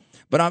with.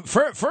 But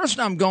first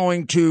I'm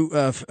going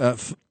to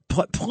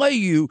play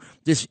you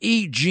this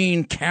E.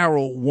 Jean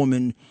Carroll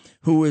woman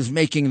who is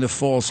making the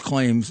false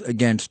claims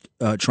against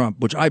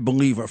Trump, which I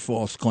believe are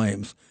false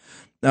claims.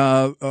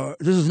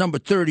 This is number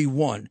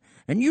 31.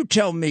 And you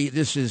tell me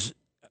this is,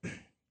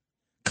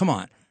 come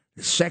on,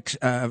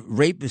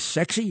 rape is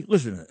sexy?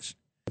 Listen to this.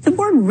 The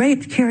word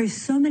rape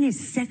carries so many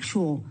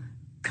sexual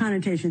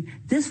connotation.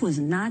 This was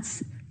not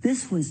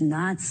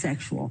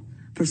sexual.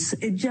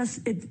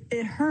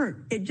 It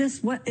hurt.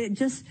 Well,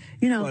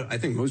 I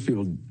think most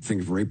people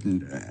think of rape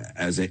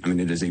as it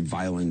is a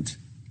violent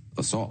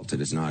assault.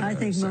 It is not. I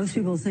think most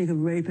people think of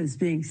rape as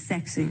being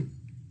sexy.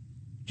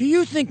 Do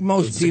you think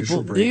most take a people,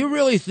 short break. do you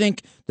really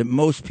think that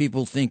most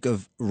people think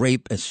of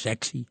rape as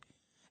sexy?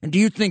 And do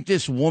you think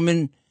this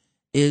woman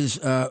is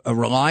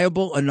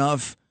reliable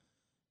enough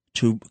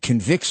to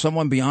convict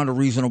someone beyond a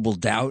reasonable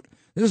doubt?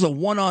 This is a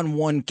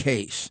one-on-one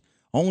case.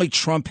 Only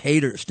Trump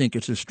haters think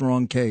it's a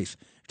strong case.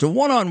 It's a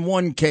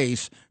one-on-one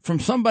case from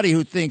somebody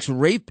who thinks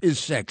rape is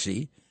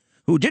sexy,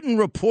 who didn't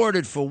report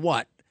it for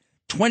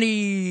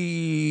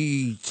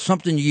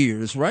 20-something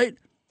years, right?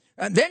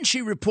 And then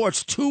she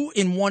reports 2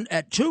 in 1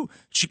 at 2.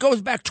 She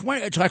goes back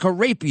 20. It's like a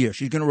rape year.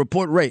 She's going to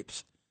report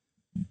rapes.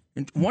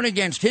 And one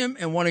against him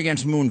and one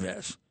against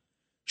Moonves.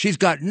 She's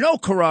got no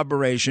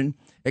corroboration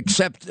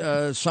except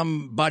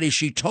somebody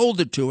she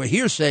told it to, a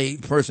hearsay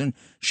person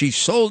she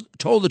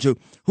told it to,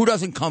 who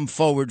doesn't come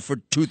forward for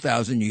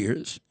 2,000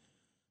 years.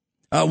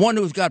 One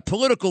who's got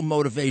political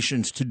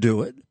motivations to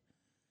do it.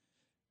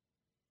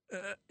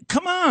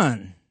 Come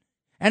on.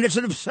 And it's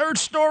an absurd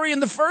story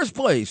in the first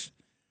place.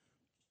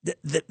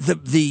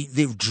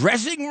 The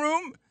dressing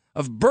room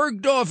of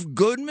Bergdorf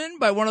Goodman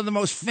by one of the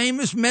most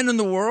famous men in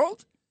the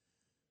world?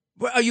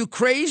 Well, are you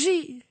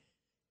crazy?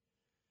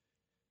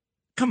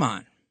 Come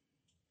on.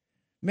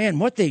 Man,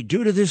 what they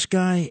do to this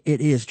guy, it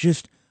is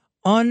just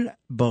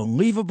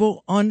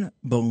unbelievable,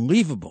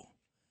 unbelievable.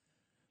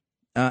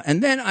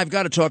 And then I've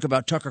got to talk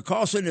about Tucker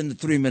Carlson in the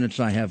 3 minutes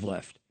I have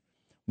left.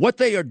 What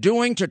they are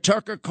doing to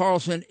Tucker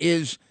Carlson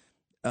is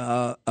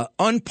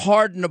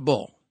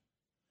unpardonable.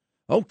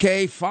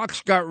 Okay,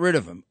 Fox got rid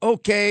of him.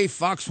 Okay,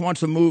 Fox wants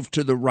to move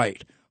to the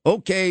right.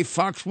 Okay,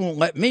 Fox won't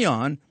let me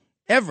on,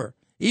 ever.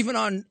 Even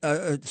on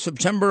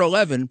September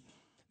 11,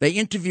 they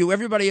interview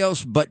everybody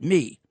else but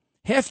me.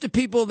 Half the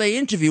people they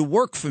interview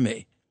work for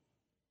me.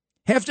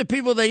 Half the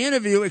people they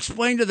interview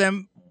explain to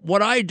them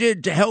what I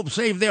did to help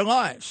save their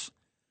lives.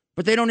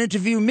 But they don't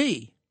interview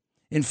me.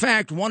 In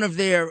fact, one of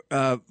their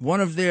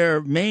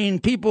main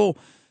people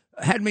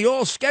had me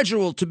all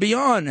scheduled to be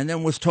on and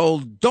then was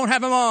told, don't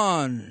have him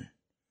on.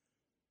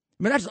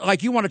 I mean, that's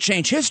like you want to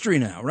change history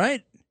now,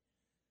 right?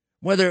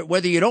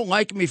 Whether you don't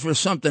like me for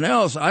something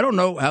else, I don't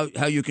know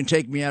how you can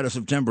take me out of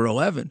September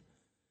 11.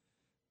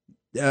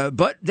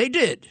 But they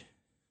did.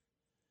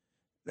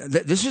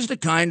 This is the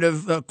kind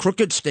of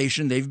crooked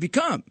station they've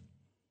become.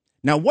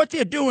 Now, what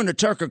they're doing to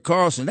Tucker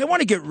Carlson, they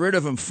want to get rid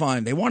of him,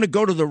 fine. They want to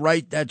go to the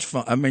right, that's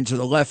fine. I mean, to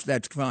the left,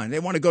 that's fine. They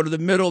want to go to the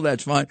middle,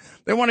 that's fine.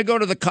 They want to go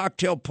to the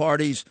cocktail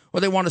parties, or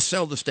they want to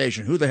sell the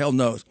station. Who the hell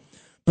knows?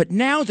 But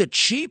now the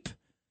cheap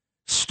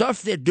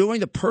stuff they're doing,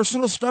 the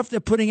personal stuff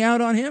they're putting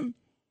out on him,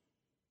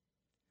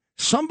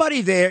 somebody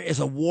there is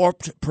a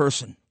warped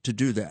person to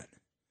do that.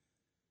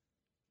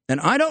 And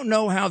I don't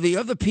know how the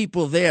other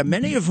people there,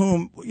 many of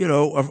whom,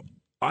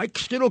 I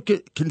still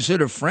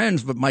consider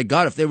friends, but my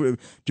God, if they were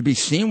to be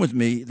seen with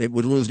me, they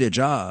would lose their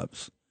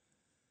jobs.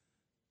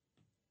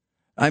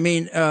 I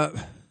mean, how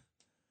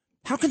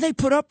can they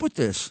put up with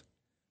this?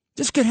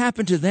 This could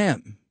happen to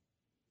them.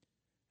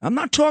 I'm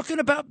not talking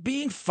about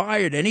being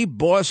fired. Any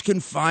boss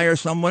can fire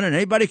someone and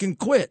anybody can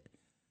quit.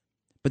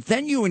 But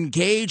then you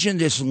engage in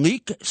this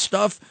leak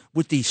stuff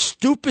with these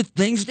stupid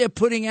things they're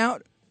putting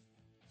out.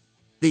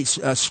 These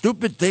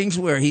stupid things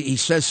where he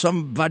says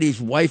somebody's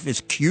wife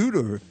is cute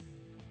or...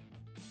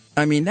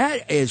 I mean,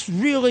 that is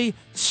really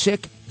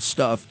sick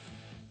stuff.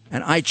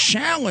 And I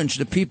challenge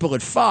the people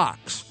at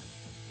Fox,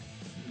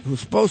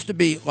 who's supposed to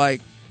be,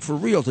 for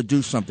real, to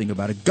do something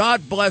about it.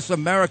 God bless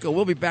America.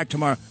 We'll be back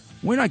tomorrow.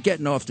 We're not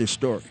getting off this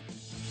story.